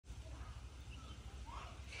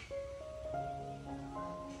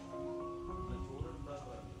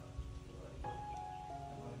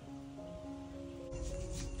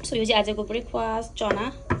सो यो चाहिँ आजको ब्रेकफास्ट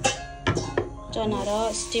चना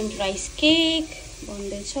र steamed rice cake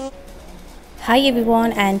बन्दैछ। Hi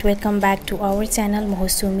everyone and welcome back to our channel. म हो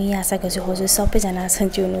सुमी। आशा गर्छु हजुर सबैजना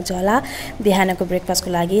सन्चै हुनुहुन्छ होला। बिहानको ब्रेकफास्टको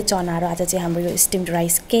लागि चना र आज चाहिँ हाम्रो यो स्टिम्ड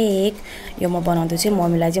राइस केक यो म बनाउँदै छु।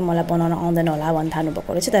 मम्मीलाई चाहिँ मलाई बनाउन आउँदैन होला भन्न थाल्नु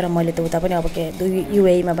भएको रहेछ, तर मैले त उता पनि अब के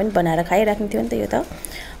युएई मा पनि बनाएर खाइराख्नु थियो नि त यो त,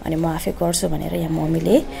 अनि म आफै गर्छु भनेर यहाँ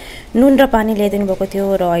मम्मीले नुन र पानी ल्याइदिनु भएको थियो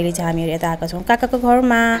र अहिले चाहिँ हामीहरु यता आएको छौं काकाको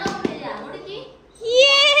घरमा।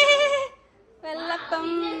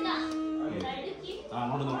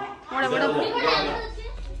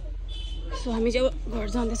 सो हामी चाहिँ घर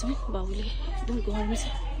जाँदैछौँ। बाबुले एकदम घरमै छ।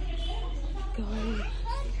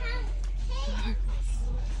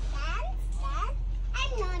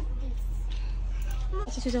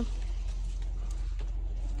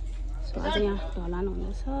 सो आज यहाँ ढलान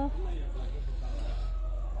हुँदैछ,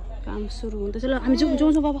 काम सुरु हुँदैछ। ल हामी जाउँ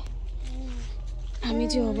बाबा। हामी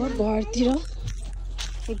चाहिँ अब घरतिर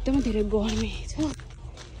एकदमै धेरै गर्मी छ।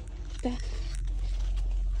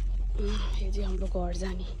 यो चाहिँ हाम्रो घर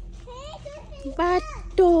जाने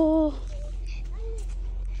बाटो।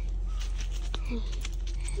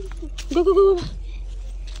 गो गो गो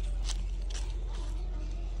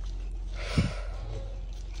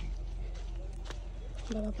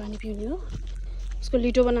बाबा पानी पिउने हो। उसको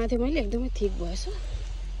लिटो बनाएको थिएँ मैले, एकदमै थिक भएछ।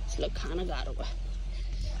 यसलाई खान गाह्रो भयो।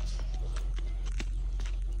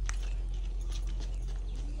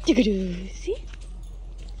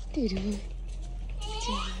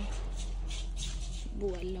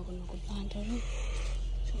 बुवाले लगाउनुको प्लान्टहरू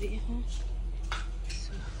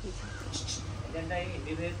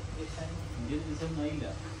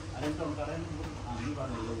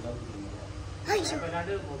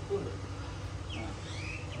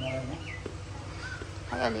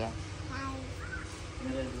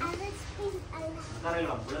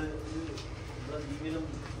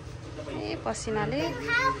पसिनाले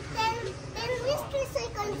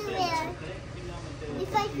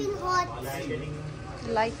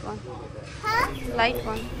लाइट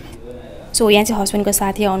वन। सो यहाँ चाहिँ हस्बेन्डको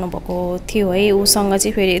साथी आउनुभएको थियो है। उसँग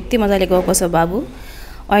चाहिँ फेरि यति मजाले गएको छ बाबु।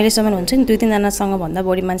 अहिलेसम्म हुन्छ नि 2-3 जनासँग भन्दा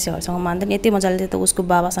बढी मान्छेहरूसँग मान्दैन। यति मजाले त उसको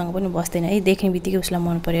बाबासँग पनि बस्दैन है। देख्ने बित्तिकै उसलाई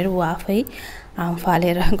मन परेर ऊ आफै आम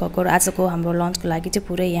फालेर गएको। आजको हाम्रो लन्चको लागि चाहिँ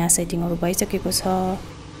पुरै यहाँ सेटिङहरू भइसकेको छ।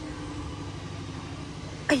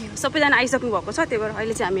 सबैजना आइसक्नु भएको छ, त्यही भएर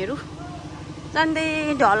अहिले चाहिँ हामीहरू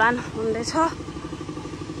जाँदै ढलान हुँदैछ।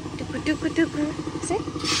 टुकु टुकु टुकु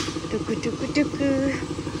टुकु टुकु टुकु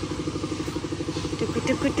टुकु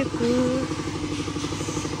टुकु टुकु।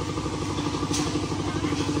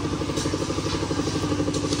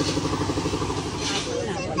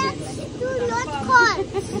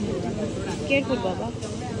 केयरफुल बाबा,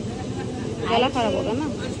 गला खराब होगा ना।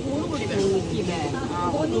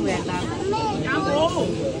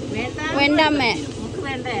 वेंडा में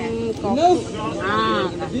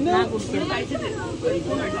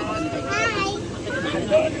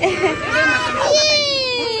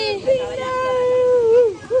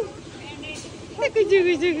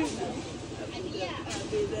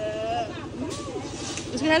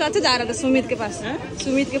उसके साथ अच्छा जा रहा था सुमित के पास।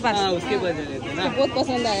 सुमित के पास उसके पास बहुत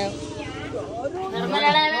पसंद आया।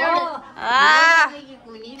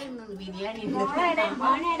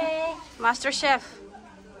 मास्टर शेफ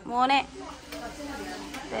मोने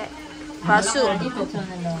बासु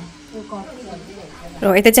र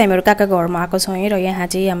यता चाहिँ हामीहरू काका घरमा आएको छौँ र यहाँ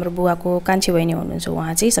चाहिँ हाम्रो बुवाको कान्छी बहिनी हुनुहुन्छ।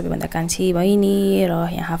 उहाँ चाहिँ सबैभन्दा कान्छी बहिनी र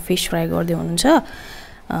यहाँ फिस फ्राई गर्दै हुनुहुन्छ।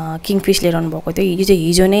 किङ फिस लिएर आउनुभएको थियो। यो चाहिँ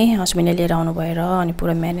हिजो नै हस्बेन्डले लिएर आउनु भएर अनि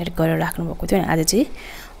पुरा म्यारिनेट गरेर राख्नुभएको थियो। अनि आज चाहिँ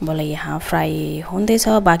बल्ल यहाँ फ्राई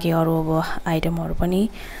हुँदैछ। बाँकी अरू अब आइटमहरू पनि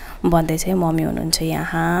बन्दैछ। मम्मी हुनुहुन्छ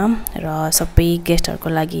यहाँ र सबै गेस्टहरूको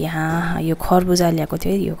लागि यहाँ यो खरबुजा ल्याएको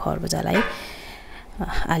थियो। यो खरबुजालाई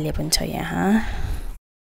आलिया पनि छ यहाँ।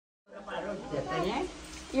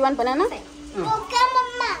 You want banana? Okay,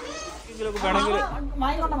 mama.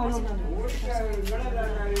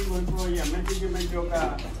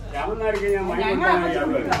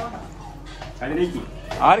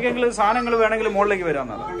 ആർക്കെങ്കിലും സാധനങ്ങൾ വേണമെങ്കിൽ മുകളിലേക്ക്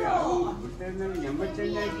വരാമെന്നാണ്.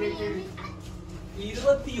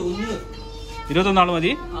 21 ആള്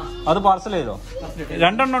മതി. അത് പാർസൽ ചെയ്തോ?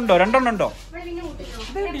 രണ്ടെണ്ണം ഉണ്ടോ?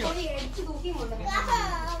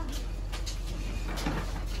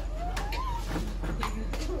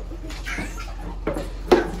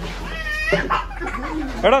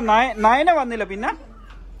 എടാ നയന വന്നില്ല പിന്നെ?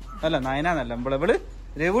 അല്ല നയനല്ല ഇവള്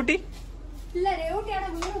രേവൂട്ടി.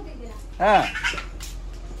 हाँ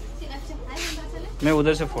मैं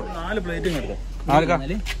उधर से फोटो 4 प्लेटिंग कर दो। आर का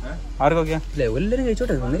क्या ले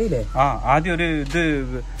हाँ आदि और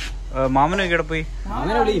മാമനെ ഇവിടെ പോയി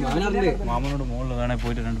മാമനോട് മുകളിൽ വേണേ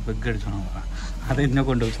പോയിട്ട് 2 പെഗ് അടിച്ചോണം. അത് എന്നെ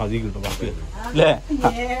കൊണ്ട് സാധിക്കും കേട്ടോ ബാക്കി अले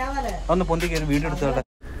ഒന്ന് പൊന്തി കയറി വീഡിയോ എടുത്തോട്ടെ.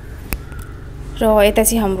 र यता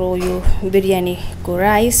चाहिँ हाम्रो यो बिरयानीको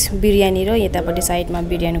राइस बिरयानी र यतापट्टि साइडमा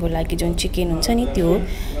बिरयानीको लागि जुन चिकन हुन्छ नि त्यो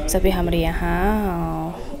सबै हाम्रो यहाँ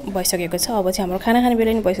भइसकेको छ. अब चाहिँ हाम्रो खाना खाने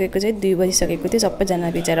बेला नि भइसकेको छ. 2 बजिसकेको थियो. सबैजना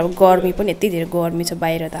बिचारा अब गर्मी पनि यति धेरै गर्मी छ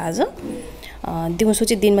बाहिर त आज. दिउँसो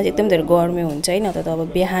चाहिँ दिनमा चाहिँ एकदम धेरै गर्मी हुन्छ हैन त अब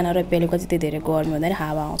बिहान र बेलुका चाहिँ त्यति धेरै गर्मी हुँदैन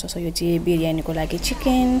हावा आउँछ. सो यो चाहिँ बिरयानीको लागि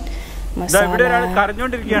चिकन मसाला ഇവിടെ ഒരാൾ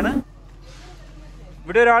കരഞ്ഞോണ്ടിരിക്കുകയാണ്.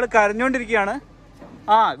 ഇവിടെ ഒരാൾ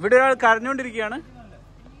കരഞ്ഞോണ്ടിരിക്കുകയാണ്.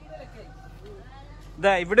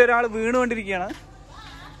 ദാ ഇവിടെ ഒരാൾ വീണുകൊണ്ടിരിക്കുകയാണ്.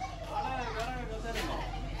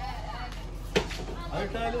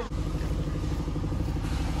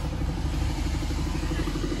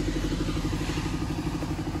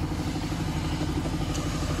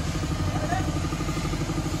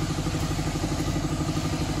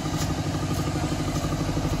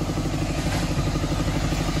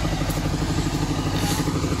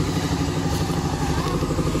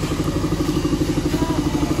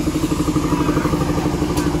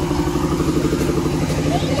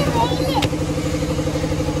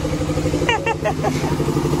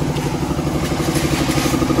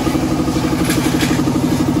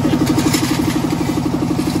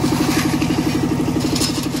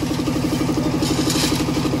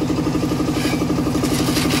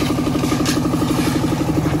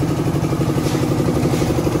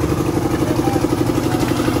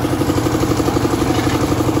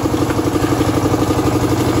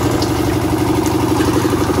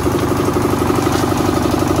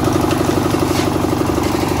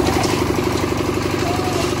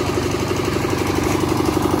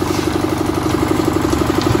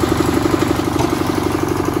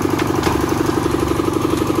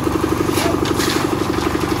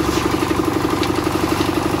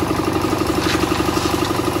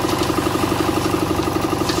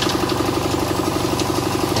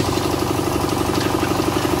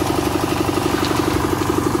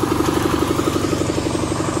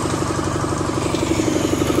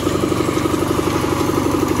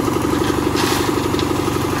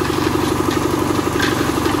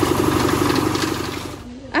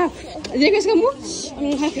 देखो इसका मुंह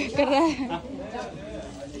कर रहा है.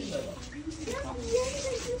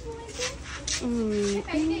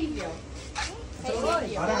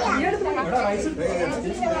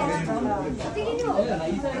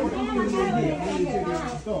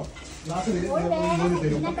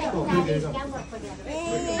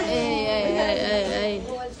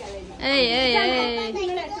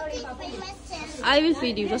 I will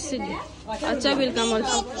feed you. Just sit there. Acha will come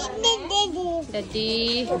also. Daddy.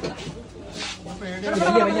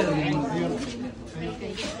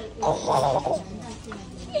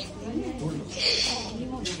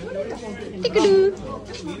 Tikadoo.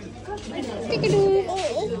 Tikadoo.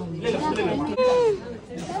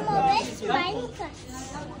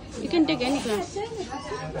 You can take any class.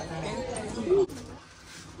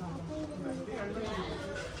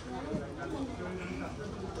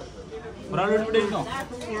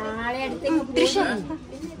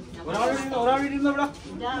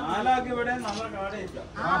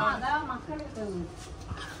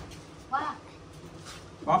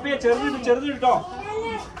 പാപ്പിയെ ചെറുതിട്ടോ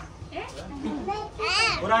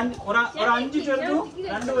ഒരു 5 ചെറുതും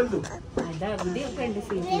 2 വലുതും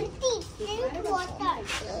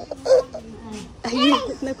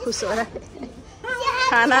इतना खुश हो रहा है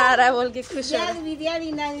खाना आ रहा है बोल के खुश हो रहा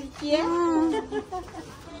है.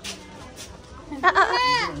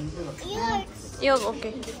 Yo,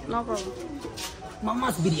 okay, no problem.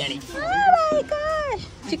 Mama's biryani. Oh my gosh,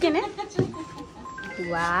 chicken, eh?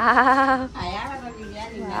 Wow.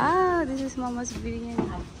 Wow, this is Mama's biryani.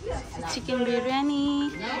 Chicken biryani.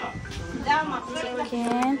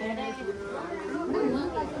 Chicken.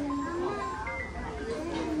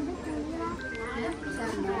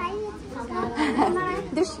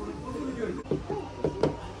 This.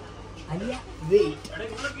 Alia, wait.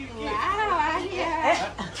 Wow, Alia.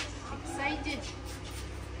 Excited.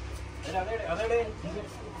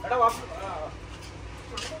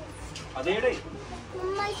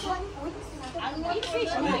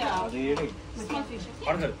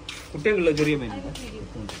 കുട്ടികളുള്ള ചെറിയ മീൻ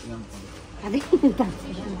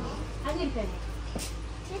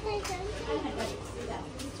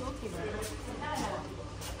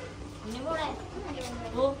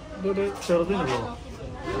ചെറുതിന് പോവാം.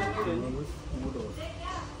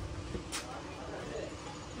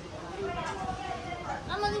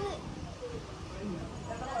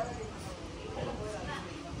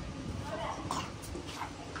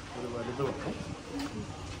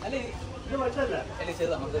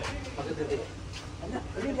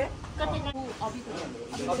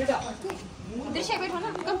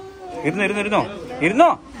 ഇരുന്നോ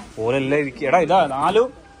ഓരല്ലേ ഇരിക്കും. എടാ ഇതാ 6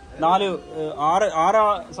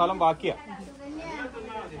 സ്ഥലം ബാക്കിയാ.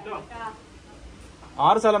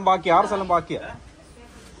 6 സ്ഥലം ബാക്കിയാ.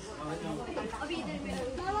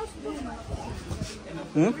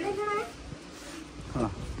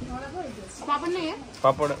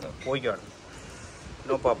 പാപ്പട് പോയിക്കാണ്.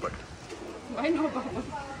 നോ പാപ്പട്.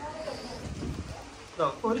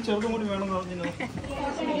 ഒരു ചെറുതും കൂടി വേണമെന്ന് പറഞ്ഞു.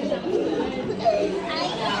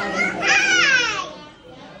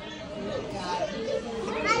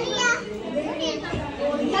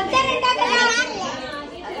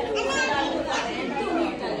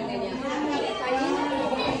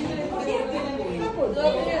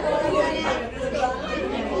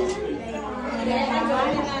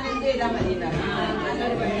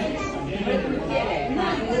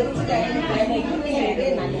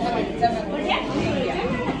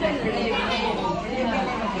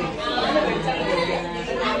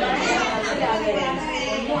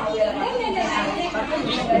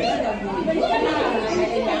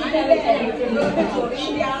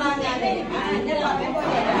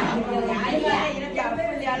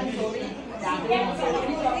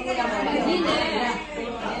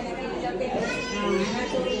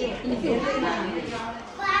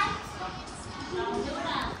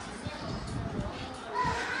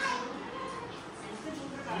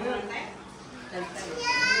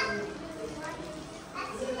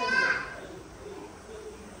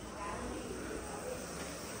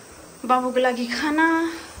 बाबुको लागि खाना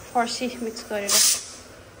फर्सी मिक्स गरेर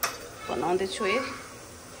बनाउँदैछु है।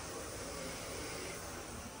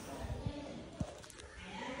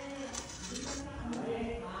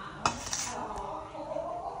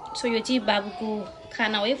 सो यो चाहिँ बाबुको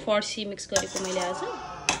खाना हो है, फर्सी मिक्स गरेको मैले आज।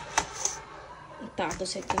 तातो छ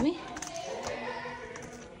एकदमै।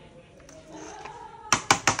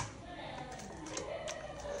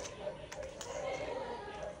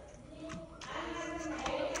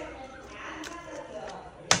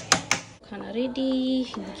 खाना रेडी।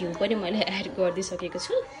 घिउ पनि मैले एड गरिदिइसकेको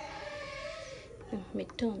छु।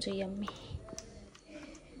 मिठो हुन्छ, यम्मी।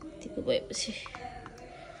 त्यतिको भएपछि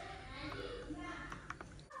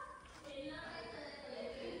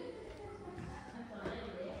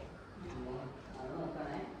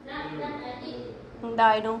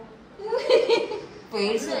I know.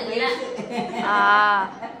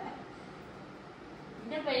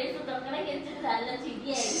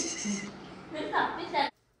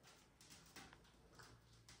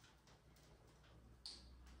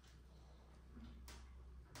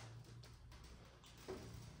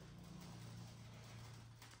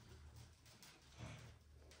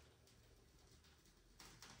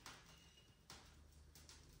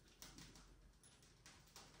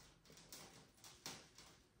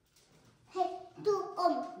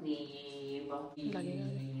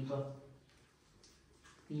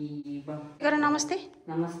 करो नमस्ते।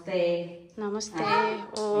 नमस्ते नमस्ते।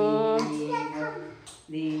 ओम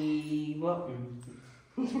दीव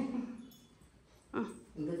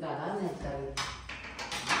ഇത് കാണാൻ നേരത്താണ്.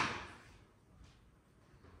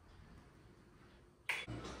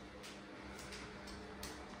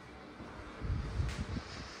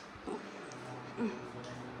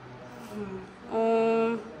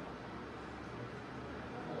 ओम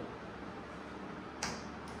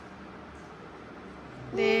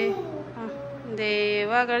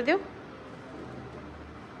देवा कर दो।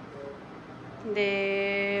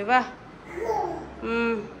 देवा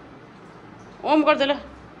ओम कर दो। ल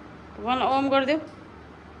ओम कर दो।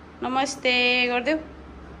 नमस्ते कर दो।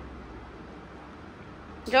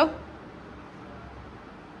 जाओ।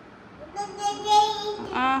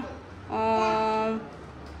 ओम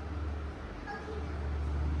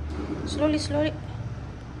slowly slowly.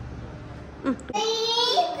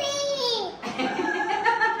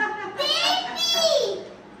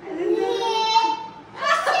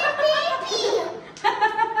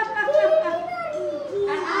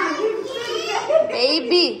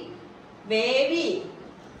 Baby. Baby.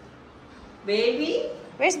 Baby.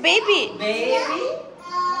 Where's baby? Baby.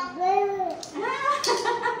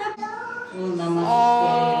 Oh, namaste.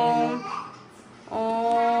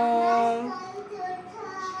 Om.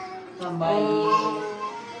 Kembali.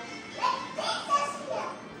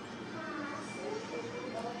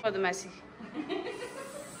 For the messy.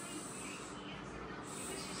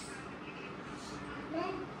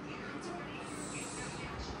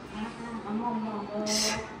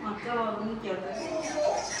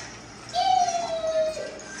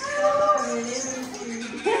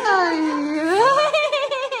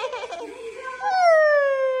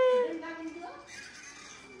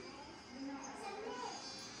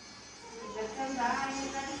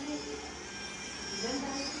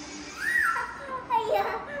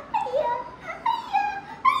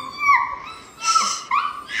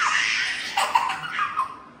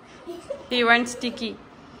 he wants sticky.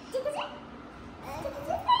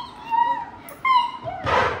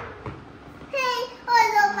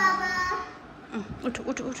 Uth.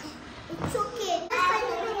 It's okay.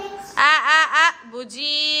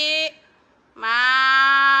 Buji.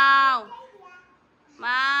 Mau.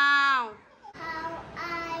 How I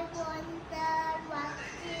wonder what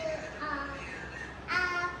you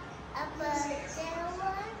are. A birthday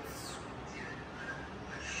once.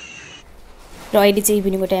 र अहिले चाहिँ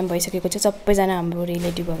इभिनिङको time भइसकेको छ सबैजना हाम्रो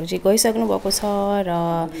रिलेटिभहरू चाहिँ गइसक्नु भएको छ र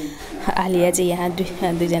आलिया चाहिँ यहाँ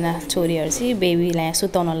दुईजना छोरीहरू चाहिँ बेबीलाई यहाँ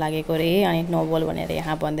सुताउन लागेको रे अनि नोबल भनेर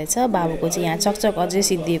यहाँ भन्दैछ बाबुको चाहिँ यहाँ चकचक अझै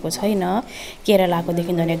सिद्धिएको छैन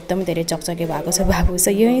केरलाकोदेखि झन् एकदमै धेरै चकचके भएको छ बाबु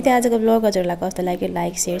सो यो नै थियो आजको ब्लग हजुरलाई कस्तो लाग्यो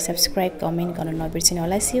लाइक शेयर सब्स्क्राइब कमेन्ट गर्न नबिर्सिनु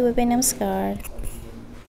होला सी यू बाइ नमस्कार